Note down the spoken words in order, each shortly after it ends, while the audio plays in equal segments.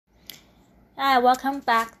Hi, welcome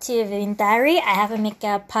back to Vivian Diary. I haven't made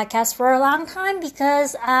a podcast for a long time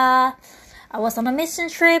because I was on a mission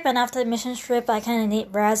trip, and after the mission trip, I kind of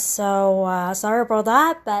need rest. So sorry about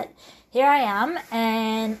that, but here I am,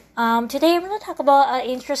 and today I'm going to talk about an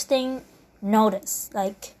interesting notice,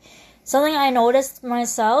 like something I noticed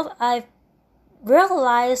myself. I've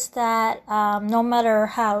realized that no matter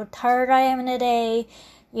how tired I am in a day,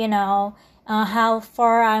 how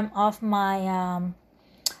far I'm off my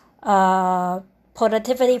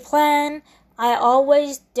productivity plan, I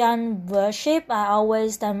always done worship, I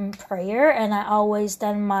always done prayer, and I always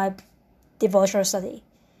done my devotional study.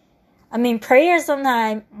 I mean, prayer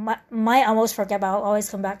sometimes I might almost forget, but I'll always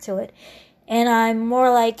come back to it. And I'm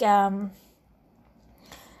more like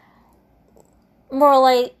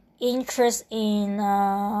interest in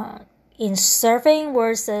surfing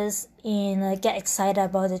versus in get excited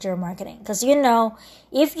about digital marketing. Because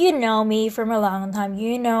if you know me from a long time,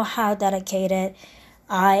 you know how dedicated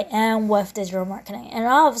I am with digital marketing. And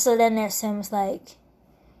all of a sudden it seems like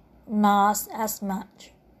not as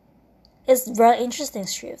much. It's very interesting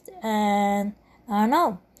shift. And I don't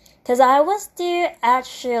know. Because I was to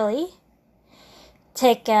actually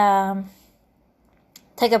take a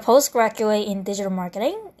postgraduate in digital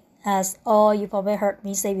marketing, as all you probably heard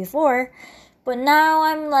me say before. But now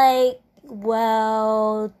I'm like,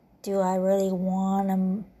 well, do I really want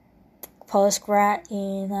a postgrad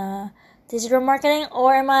in digital marketing,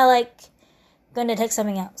 or am I like going to take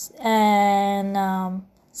something else? And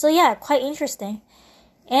so yeah, quite interesting.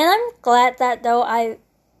 And I'm glad that though I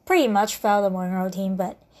pretty much found the morning routine,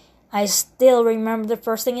 but I still remember the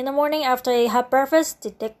first thing in the morning after I have breakfast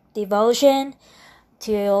to take devotion,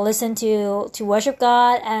 to listen to worship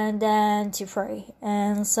God, and then to pray.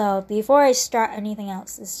 And so before I start anything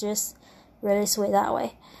else, it's just really sweet that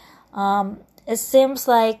way. It seems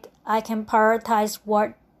like I can prioritize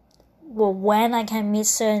when I can meet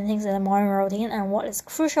certain things in the morning routine, and what is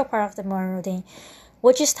crucial part of the morning routine,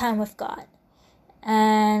 which is time with God.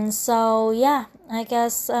 And so yeah, I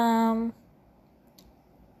guess I'm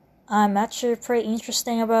actually pretty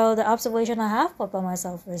interesting about the observation I have about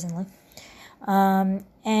myself recently. And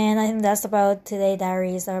I think that's about today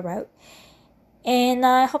diary is about. And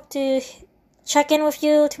I hope to check in with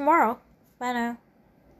you tomorrow. Bye now.